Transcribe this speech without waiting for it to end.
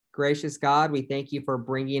Gracious God, we thank you for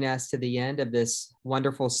bringing us to the end of this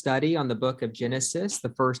wonderful study on the book of Genesis,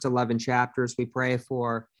 the first 11 chapters. We pray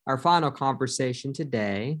for our final conversation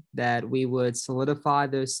today, that we would solidify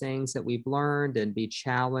those things that we've learned and be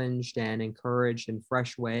challenged and encouraged in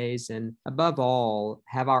fresh ways. And above all,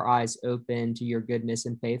 have our eyes open to your goodness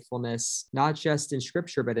and faithfulness, not just in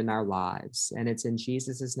scripture, but in our lives. And it's in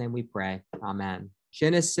Jesus' name we pray. Amen.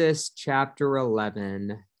 Genesis chapter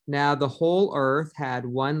 11. Now the whole earth had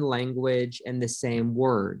one language and the same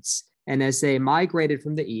words. And as they migrated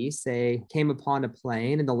from the east, they came upon a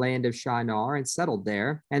plain in the land of Shinar and settled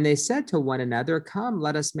there. And they said to one another, "Come,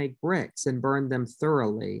 let us make bricks and burn them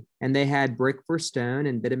thoroughly." And they had brick for stone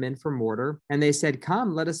and bitumen for mortar. And they said,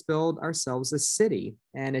 "Come, let us build ourselves a city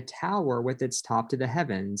and a tower with its top to the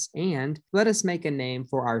heavens. And let us make a name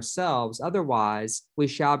for ourselves. Otherwise, we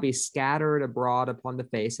shall be scattered abroad upon the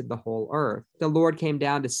face of the whole earth." The Lord came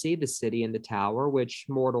down to see the city and the tower which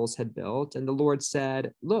mortals had built. And the Lord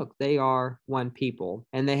said, "Look, they are one people,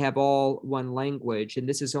 and they have all one language. And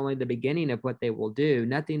this is only the beginning of what they will do.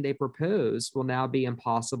 Nothing they propose will now be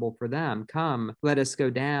impossible for them. Come, let us go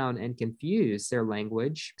down and confuse their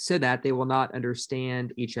language, so that they will not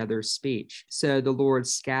understand each other's speech." So the Lord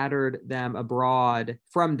scattered them abroad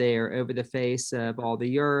from there over the face of all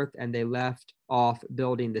the earth, and they left off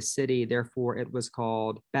building the city. Therefore, it was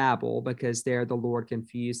called Babel, because there the Lord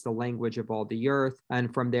confused the language of all the earth.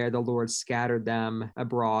 And from there, the Lord scattered them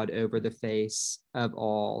abroad over the face of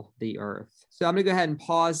all the earth. So I'm going to go ahead and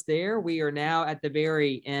pause there. We are now at the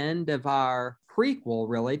very end of our prequel,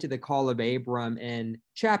 really, to the call of Abram in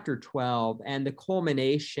chapter 12, and the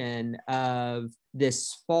culmination of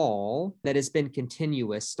this fall that has been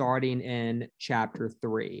continuous starting in chapter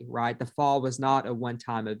 3, right? The fall was not a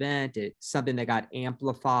one-time event. It's something that got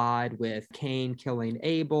amplified with Cain killing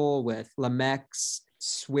Abel, with Lamech's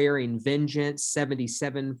swearing vengeance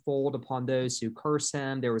 77-fold upon those who curse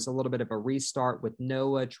him. There was a little bit of a restart with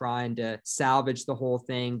Noah trying to salvage the whole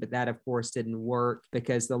thing, but that, of course, didn't work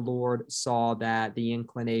because the Lord saw that the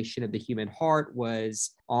inclination of the human heart was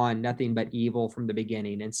on nothing but evil from the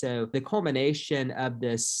beginning. And so the culmination of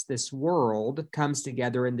this world comes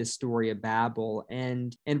together in this story of Babel.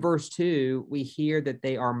 And in verse 2, we hear that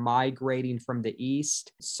they are migrating from the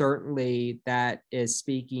east. Certainly that is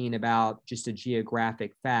speaking about just a geographic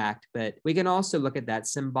fact, but we can also look at that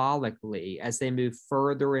symbolically as they move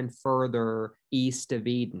further and further east of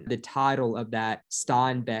Eden. The title of that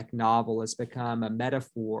Steinbeck novel has become a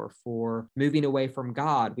metaphor for moving away from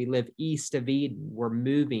God. We live east of Eden. We're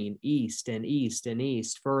moving east and east and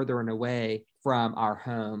east, further and away from our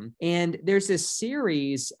home. And there's this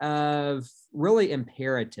series of really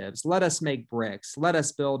imperatives. Let us make bricks. Let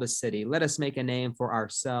us build a city. Let us make a name for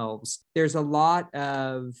ourselves. There's a lot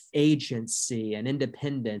of agency and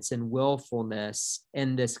independence and willfulness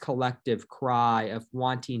in this collective cry of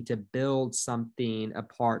wanting to build something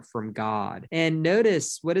apart from God. And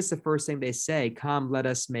notice, what is the first thing they say? "Come, let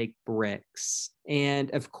us make bricks."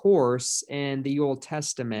 And of course, in the Old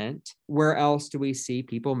Testament, where else do we see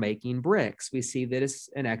people making bricks? We see this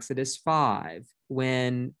in Exodus 5.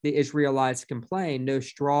 When the Israelites complain, "No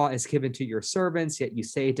straw is given to your servants, yet you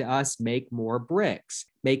say to us, make more bricks."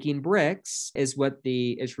 Making bricks is what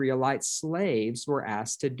the Israelite slaves were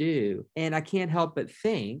asked to do. And I can't help but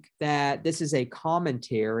think that this is a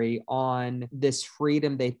commentary on this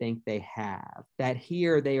freedom they think they have, that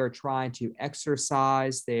here they are trying to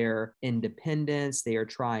exercise their independence. They are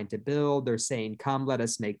trying to build. They're saying, "Come, let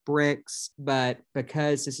us make bricks." But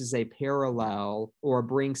because this is a parallel or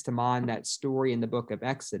brings to mind that story in the book of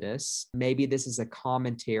Exodus, maybe this is a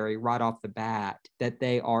commentary right off the bat that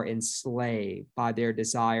they are enslaved by their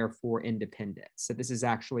desire for independence. So this is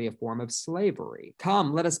actually a form of slavery.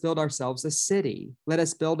 "Come, let us build ourselves a city. Let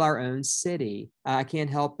us build our own city." I can't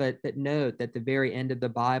help but note that the very end of the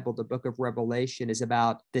Bible, the book of Revelation, is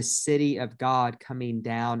about the city of God coming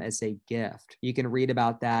down as a gift. You can read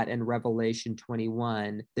about that in Revelation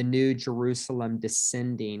 21, the new Jerusalem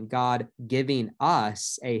descending, God giving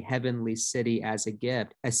us a heavenly city as a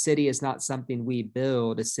gift. A city is not something we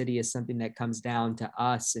build. A city is something that comes down to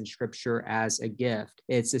us in Scripture as a gift.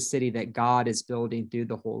 It's a city that God is building through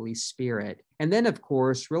the Holy Spirit. And then, of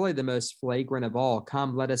course, really the most flagrant of all,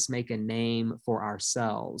 "Come, let us make a name for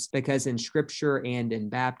ourselves." Because in Scripture and in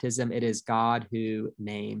baptism, it is God who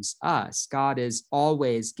names us. God is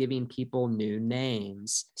always giving people new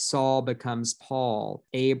names. Saul becomes Paul.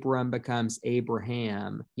 Abram becomes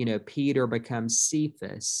Abraham. Peter becomes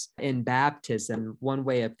Cephas. In baptism, one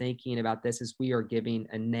way of thinking about this is we are giving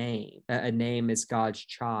a name. A name is God's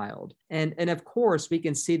child. And of course, we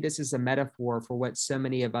can see this as a metaphor for what so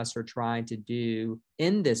many of us are trying to do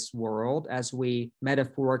in this world, as we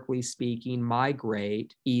metaphorically speaking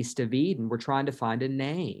migrate east of Eden, we're trying to find a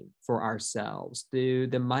name for ourselves through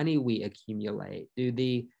the money we accumulate, through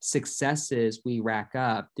the successes we rack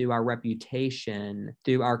up, through our reputation,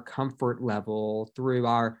 through our comfort level, through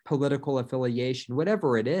our political affiliation,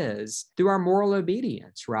 whatever it is, through our moral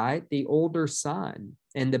obedience, right? The older son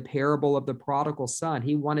in the parable of the prodigal son,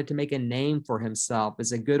 he wanted to make a name for himself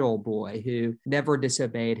as a good old boy who never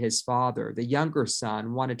disobeyed his father. The younger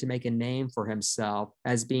son wanted to make a name for himself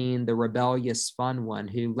as being the rebellious, fun one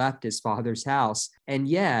who left his father's house. And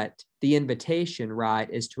yet, the invitation, right,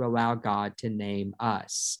 is to allow God to name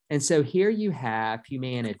us. And so here you have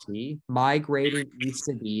humanity migrating east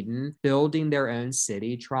of Eden, building their own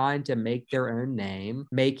city, trying to make their own name,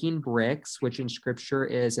 making bricks, which in scripture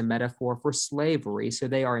is a metaphor for slavery. So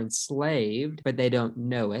they are enslaved, but they don't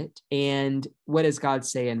know it. And what does God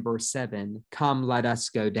say in verse 7? Come, let us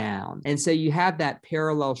go down. And so you have that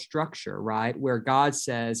parallel structure, right, where God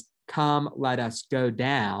says, come, let us go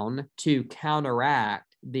down, to counteract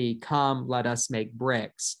the come, let us make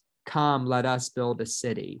bricks. Come, let us build a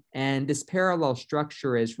city. And this parallel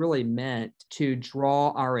structure is really meant to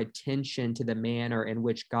draw our attention to the manner in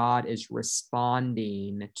which God is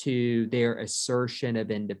responding to their assertion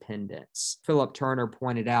of independence. Philip Turner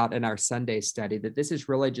pointed out in our Sunday study that this is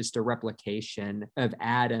really just a replication of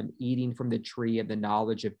Adam eating from the tree of the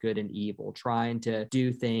knowledge of good and evil, trying to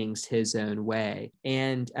do things his own way.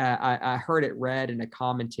 And I heard it read in a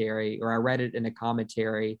commentary, or I read it in a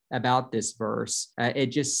commentary about this verse. It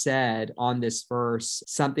just said on this verse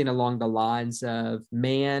something along the lines of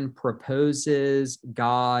man proposes,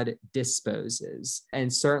 God disposes.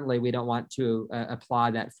 And certainly we don't want to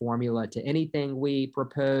apply that formula to anything we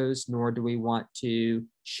propose, nor do we want to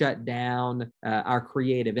shut down our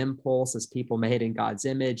creative impulse as people made in God's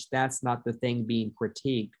image. That's not the thing being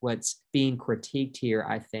critiqued. What's being critiqued here,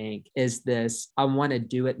 I think, is this: I want to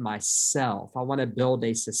do it myself. I want to build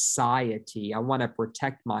a society. I want to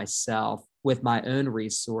protect myself with my own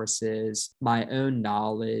resources, my own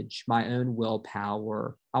knowledge, my own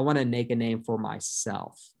willpower. I want to make a name for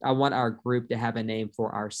myself. I want our group to have a name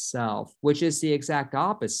for ourselves, which is the exact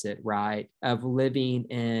opposite, right, of living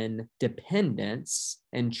in dependence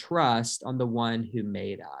and trust on the one who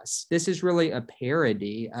made us. This is really a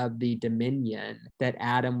parody of the dominion that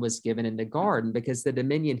Adam was given in the garden, because the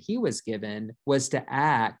dominion he was given was to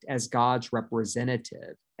act as God's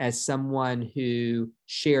representative, as someone who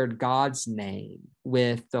shared God's name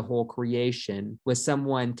with the whole creation, was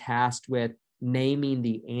someone tasked with naming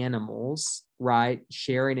the animals, right?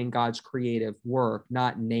 Sharing in God's creative work,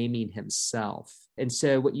 not naming himself. And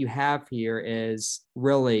so what you have here is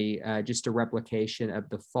really just a replication of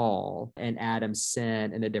the fall and Adam's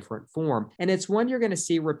sin in a different form. And it's one you're going to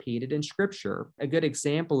see repeated in scripture. A good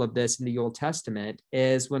example of this in the Old Testament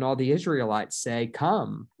is when all the Israelites say,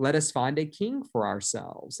 come, let us find a king for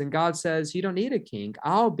ourselves. And God says, you don't need a king.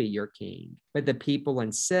 I'll be your king. But the people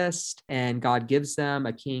insist, and God gives them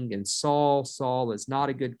a king in Saul. Saul is not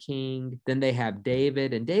a good king. Then they have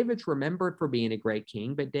David, and David's remembered for being a great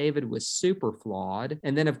king, but David was super flawed.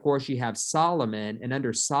 And then, of course, you have Solomon, and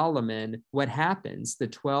under Solomon, what happens? The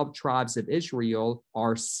 12 tribes of Israel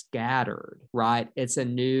are scattered, right? It's a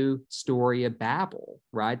new story of Babel,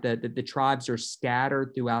 right? The tribes are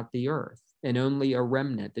scattered throughout the earth, and only a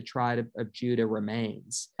remnant, the tribe of Judah,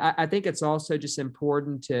 remains. I think it's also just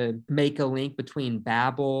important to make a link between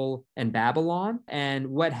Babel and Babylon. And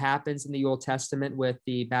what happens in the Old Testament with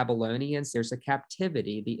the Babylonians, there's a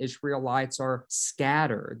captivity. The Israelites are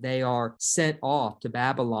scattered. They are sent off to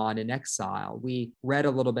Babylon in exile. We read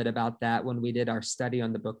a little bit about that when we did our study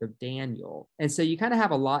on the book of Daniel. And so you kind of have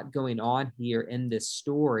a lot going on here in this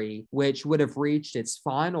story, which would have reached its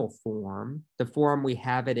final form, the form we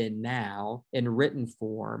have it in now, in written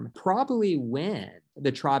form, probably when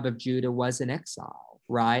the tribe of Judah was in exile.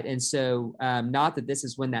 Right. And so not that this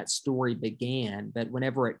is when that story began, but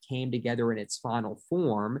whenever it came together in its final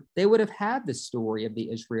form, they would have had the story of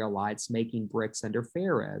the Israelites making bricks under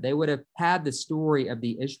Pharaoh. They would have had the story of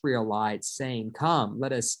the Israelites saying, come,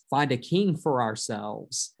 let us find a king for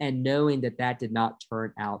ourselves, and knowing that that did not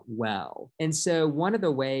turn out well. And so one of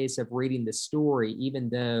the ways of reading the story, even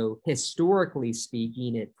though historically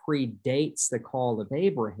speaking, it predates the call of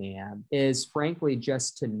Abraham, is frankly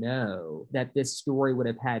just to know that this story would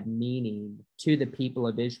have had meaning to the people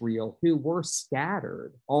of Israel who were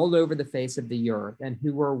scattered all over the face of the earth and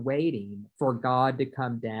who were waiting for God to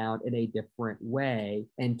come down in a different way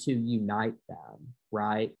and to unite them.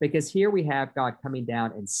 right? Because here we have God coming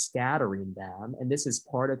down and scattering them. And this is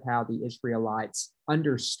part of how the Israelites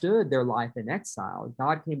understood their life in exile.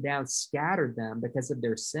 God came down, scattered them because of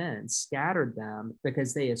their sins, scattered them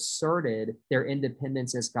because they asserted their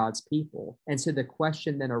independence as God's people. And so the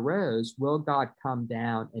question then arose, will God come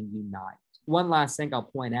down and unite? One last thing I'll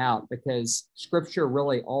point out, because scripture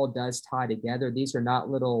really all does tie together. These are not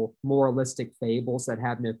little moralistic fables that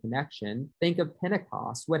have no connection. Think of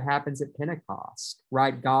Pentecost. What happens at Pentecost,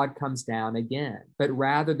 right? God comes down again. But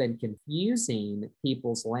rather than confusing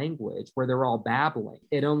people's language where they're all babbling,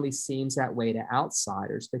 it only seems that way to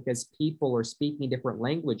outsiders because people are speaking different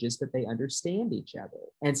languages, but they understand each other.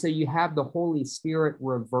 And so you have the Holy Spirit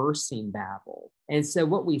reversing Babel. And so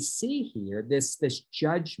what we see here, this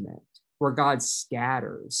judgment, where God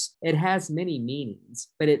scatters. It has many meanings,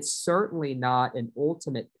 but it's certainly not an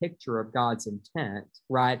ultimate picture of God's intent,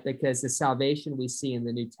 right? Because the salvation we see in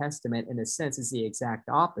the New Testament, in a sense, is the exact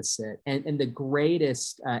opposite. And the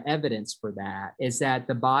greatest evidence for that is that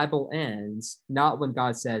the Bible ends not when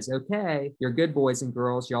God says, okay, you're good boys and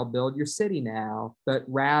girls, y'all build your city now, but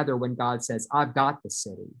rather when God says, I've got the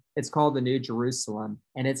city. It's called the New Jerusalem,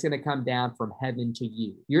 and it's going to come down from heaven to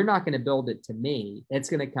you. You're not going to build it to me. It's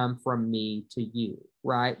going to come from me to you,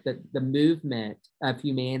 right? The movement of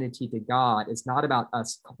humanity to God is not about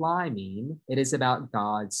us climbing. It is about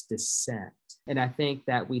God's descent. And I think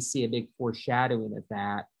that we see a big foreshadowing of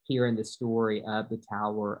that here in the story of the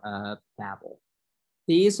Tower of Babel.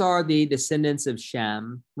 These are the descendants of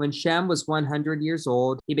Shem. When Shem was 100 years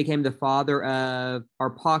old, he became the father of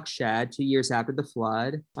Arpachshad 2 years after the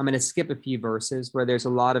flood. I'm going to skip a few verses where there's a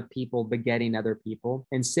lot of people begetting other people.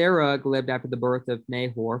 And Serug lived after the birth of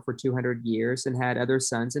Nahor for 200 years and had other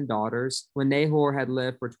sons and daughters. When Nahor had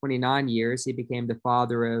lived for 29 years, he became the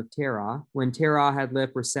father of Terah. When Terah had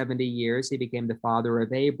lived for 70 years, he became the father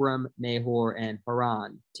of Abram, Nahor, and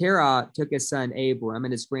Haran. Terah took his son Abram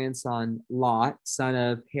and his grandson Lot, son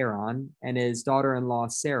of Haran, and his daughter-in-law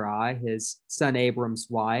Sarai, his son Abram's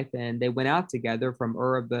wife, and they went out together from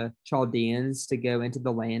Ur of the Chaldeans to go into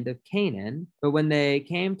the land of Canaan. But when they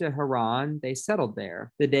came to Haran, they settled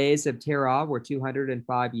there. The days of Terah were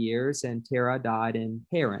 205 years, and Terah died in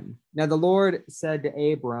Haran. Now the Lord said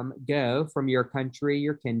to Abram, go from your country,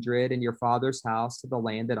 your kindred, and your father's house to the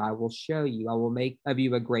land that I will show you. I will make of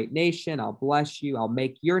you a great nation. I'll bless you. I'll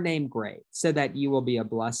make your name great so that you will be a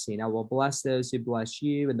blessing. I will bless those who bless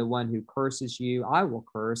you, and the one who curses you, I will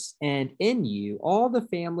curse. And in you, all the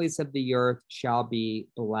families of the earth shall be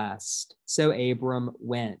blessed. So Abram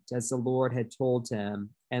went as the Lord had told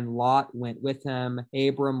him, and Lot went with him.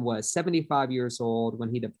 Abram was 75 years old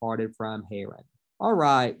when he departed from Haran. All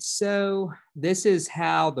right, so this is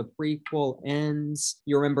how the prequel ends.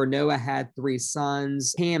 You remember Noah had 3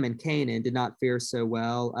 sons. Ham and Canaan did not fare so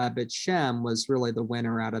well, but Shem was really the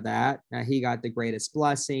winner out of that. He got the greatest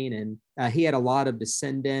blessing, and he had a lot of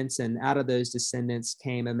descendants, and out of those descendants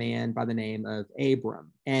came a man by the name of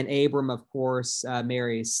Abram. And Abram, of course,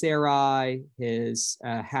 marries Sarai, his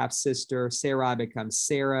half-sister. Sarai becomes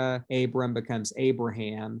Sarah. Abram becomes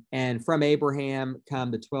Abraham. And from Abraham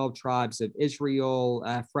come the 12 tribes of Israel,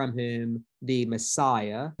 from whom the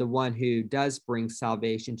Messiah, the one who does bring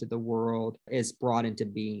salvation to the world, is brought into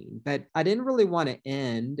being. But I didn't really want to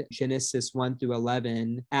end Genesis 1 through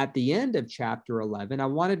 11 at the end of chapter 11. I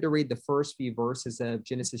wanted to read the first few verses of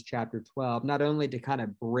Genesis chapter 12, not only to kind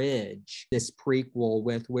of bridge this prequel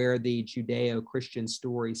with where the Judeo-Christian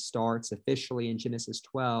story starts officially in Genesis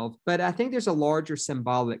 12, but I think there's a larger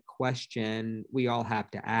symbolic question we all have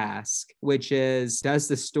to ask, which is, does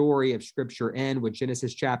the story of Scripture end with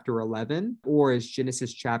Genesis chapter 11? Or is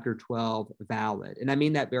Genesis chapter 12 valid? And I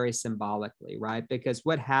mean that very symbolically, right? Because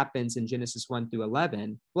what happens in Genesis 1 through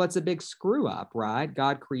 11, well, it's a big screw up, right?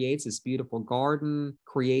 God creates this beautiful garden,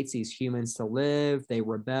 creates these humans to live. They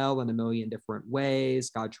rebel in a million different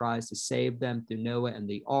ways. God tries to save them through Noah and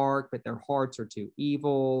the ark, but their hearts are too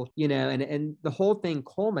evil, and the whole thing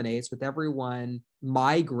culminates with everyone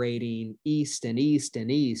migrating east and east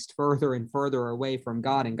and east, further and further away from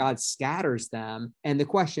God, and God scatters them. And the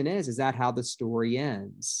question is that how the story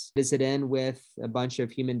ends? Does it end with a bunch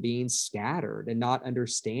of human beings scattered and not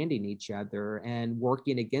understanding each other and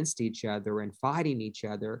working against each other and fighting each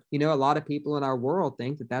other? A lot of people in our world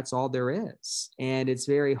think that that's all there is. And it's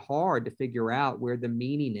very hard to figure out where the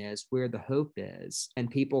meaning is, where the hope is.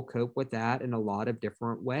 And people cope with that in a lot of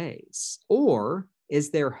different ways. Or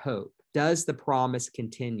is there hope? Does the promise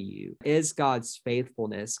continue? Is God's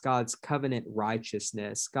faithfulness, God's covenant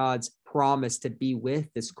righteousness, God's promise to be with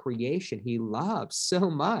this creation he loves so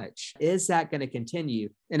much, is that going to continue?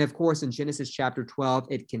 And of course, in Genesis chapter 12,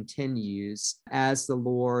 it continues as the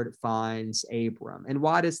Lord finds Abram. And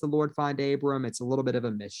why does the Lord find Abram? It's a little bit of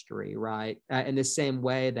a mystery, right? In the same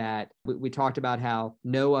way that we talked about how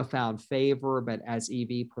Noah found favor, but as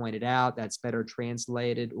Evie pointed out, that's better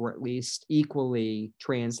translated, or at least equally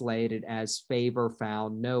translated as favor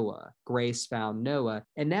found Noah, grace found Noah.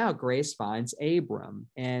 And now grace finds Abram,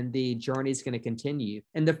 and the journey is going to continue.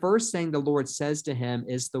 And the first thing the Lord says to him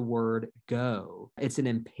is the word go. It's an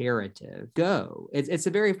imperative. Go. It's the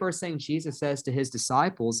very first thing Jesus says to his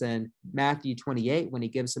disciples in Matthew 28 when he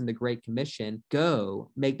gives them the Great Commission. Go,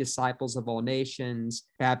 make disciples of all nations,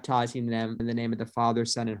 baptizing them in the name of the Father,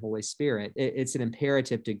 Son, and Holy Spirit. It's an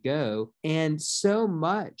imperative to go. And so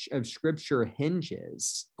much of Scripture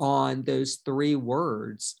hinges on those three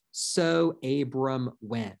words. So Abram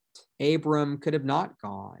went. Abram could have not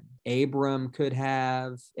gone. Abram could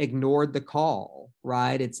have ignored the call,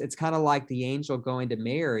 right? It's kind of like the angel going to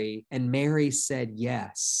Mary, and Mary said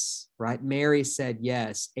yes, right? Mary said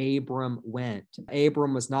yes. Abram went.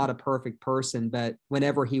 Abram was not a perfect person, but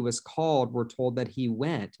whenever he was called, we're told that he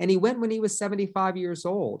went. And he went when he was 75 years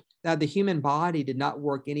old. Now, the human body did not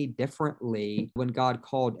work any differently when God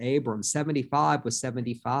called Abram. 75 was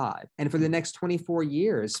 75. And for the next 24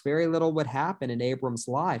 years, very little would happen in Abram's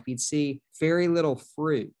life. He'd see very little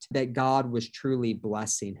fruit that God was truly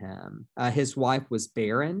blessing him. His wife was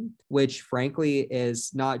barren, which frankly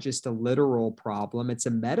is not just a literal problem. It's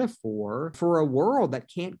a metaphor for a world that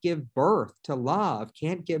can't give birth to love,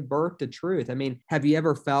 can't give birth to truth. I mean, have you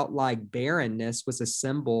ever felt like barrenness was a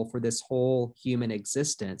symbol for this whole human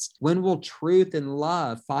existence? When will truth and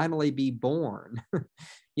love finally be born?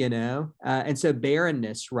 And so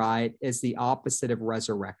barrenness, right, is the opposite of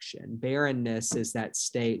resurrection. Barrenness is that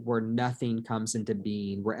state where nothing comes into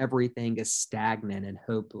being, where everything is stagnant and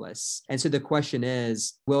hopeless. And so the question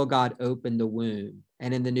is, will God open the womb?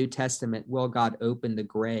 And in the New Testament, will God open the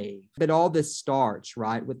grave? But all this starts,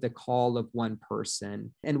 right, with the call of one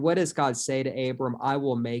person. And what does God say to Abram? I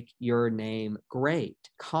will make your name great.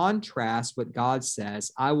 Contrast what God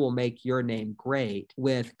says, I will make your name great,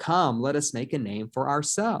 with come, let us make a name for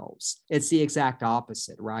ourselves. It's the exact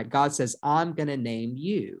opposite, right? God says, I'm going to name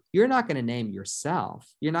you. You're not going to name yourself.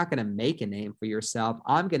 You're not going to make a name for yourself.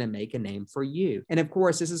 I'm going to make a name for you. And of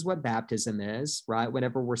course, this is what baptism is, right?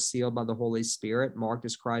 Whenever we're sealed by the Holy Spirit, marked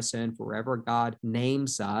as Christ's own forever, God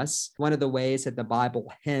names us. One of the ways that the Bible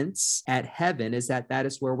hints at heaven is that that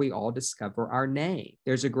is where we all discover our name.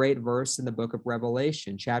 There's a great verse in the book of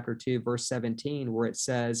Revelation, chapter 2, verse 17, where it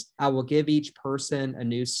says, I will give each person a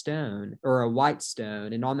new stone, or a white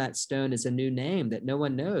stone, and on that stone is a new name that no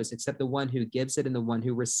one knows except the one who gives it and the one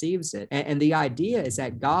who receives it. And the idea is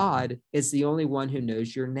that God is the only one who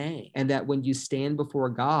knows your name, and that when you stand before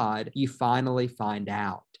God, you finally find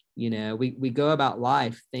out. We go about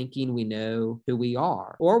life thinking we know who we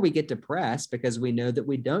are, or we get depressed because we know that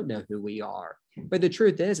we don't know who we are. But the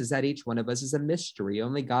truth is that each one of us is a mystery.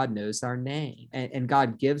 Only God knows our name. And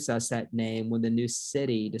God gives us that name when the new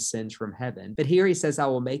city descends from heaven. But here he says, I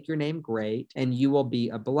will make your name great, and you will be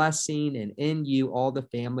a blessing, and in you all the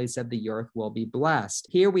families of the earth will be blessed.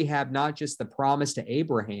 Here we have not just the promise to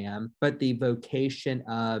Abraham, but the vocation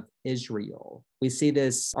of Israel. We see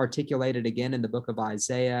this articulated again in the book of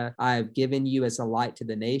Isaiah. I have given you as a light to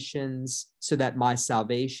the nations, so that my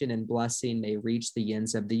salvation and blessing may reach the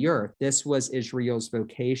ends of the earth. This was Israel's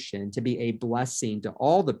vocation, to be a blessing to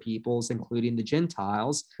all the peoples, including the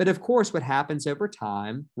Gentiles. But of course, what happens over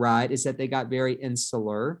time, right, is that they got very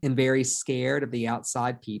insular and very scared of the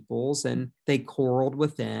outside peoples, and they quarreled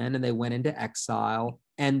within, and they went into exile.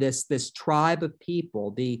 And this tribe of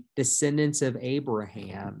people, the descendants of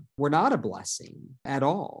Abraham, were not a blessing at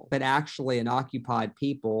all, but actually an occupied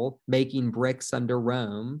people making bricks under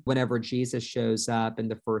Rome whenever Jesus shows up in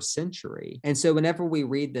the first century. And so whenever we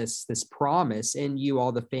read this promise, in you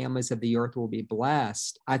all the families of the earth will be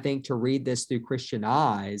blessed, I think to read this through Christian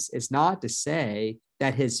eyes is not to say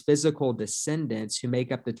that his physical descendants who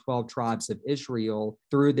make up the 12 tribes of Israel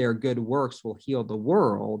through their good works will heal the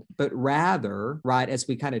world, but rather, right, as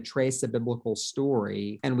we kind of trace the biblical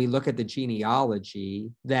story and we look at the genealogy,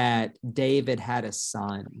 that David had a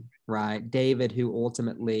son, right? David, who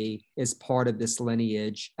ultimately is part of this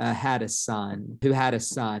lineage, had a son, who had a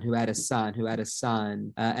son, who had a son, who had a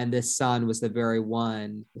son. And this son was the very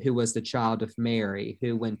one who was the child of Mary,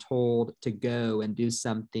 who when told to go and do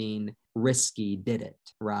something risky, did it,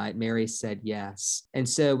 right? Mary said yes. And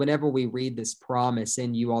so whenever we read this promise,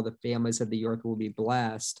 in you all the families of the earth will be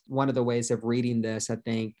blessed, one of the ways of reading this, I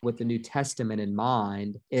think, with the New Testament in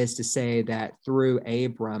mind, is to say that through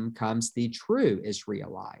Abram comes the true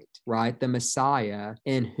Israelite. right? The Messiah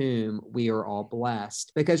in whom we are all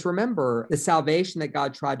blessed. Because remember, the salvation that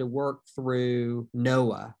God tried to work through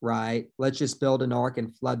Noah, right? Let's just build an ark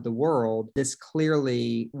and flood the world. This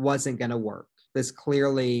clearly wasn't going to work. This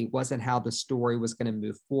clearly wasn't how the story was going to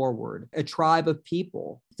move forward. A tribe of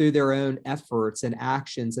people through their own efforts and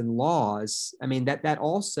actions and laws, I mean, that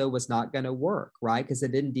also was not going to work, right? Because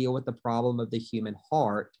it didn't deal with the problem of the human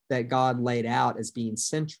heart that God laid out as being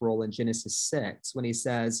central in Genesis 6 when he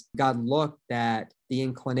says, God looked at the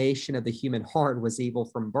inclination of the human heart was evil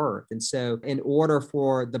from birth. And so in order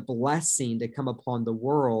for the blessing to come upon the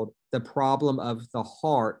world, the problem of the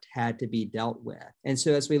heart had to be dealt with. And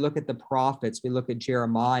so as we look at the prophets, we look at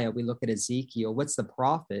Jeremiah, we look at Ezekiel, what's the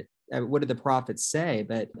prophet? What did the prophets say?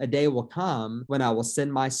 But a day will come when I will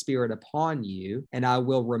send my spirit upon you, and I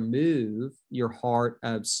will remove your heart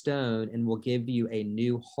of stone and will give you a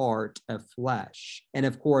new heart of flesh. And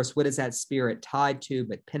of course, what is that spirit tied to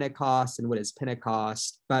but Pentecost? And what is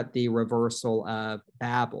Pentecost but the reversal of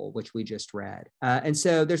Babel, which we just read? And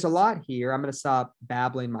so there's a lot here. I'm going to stop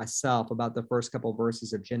babbling myself about the first couple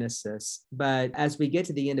verses of Genesis. But as we get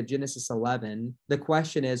to the end of Genesis 11, the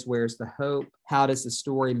question is, where's the hope? How does the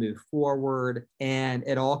story move forward? And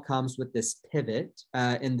it all comes with this pivot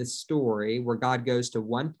in the story where God goes to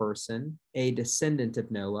one person, a descendant of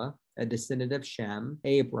Noah, a descendant of Shem,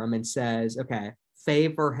 Abram, and says, okay,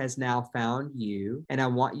 favor has now found you, and I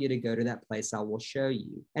want you to go to that place I will show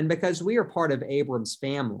you. And because we are part of Abram's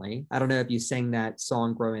family, I don't know if you sang that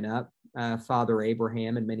song growing up, Father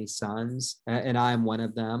Abraham and many sons, and I am one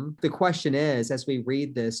of them. The question is, as we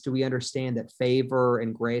read this, do we understand that favor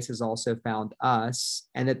and grace has also found us,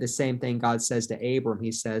 and that the same thing God says to Abram,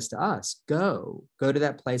 he says to us, go to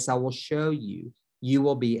that place I will show you. You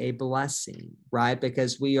will be a blessing, right?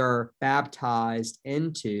 Because we are baptized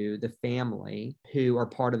into the family who are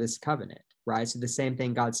part of this covenant, right? So the same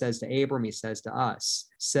thing God says to Abram, he says to us.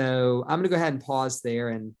 So I'm going to go ahead and pause there,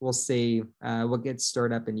 and we'll see what gets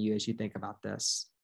stirred up in you as you think about this.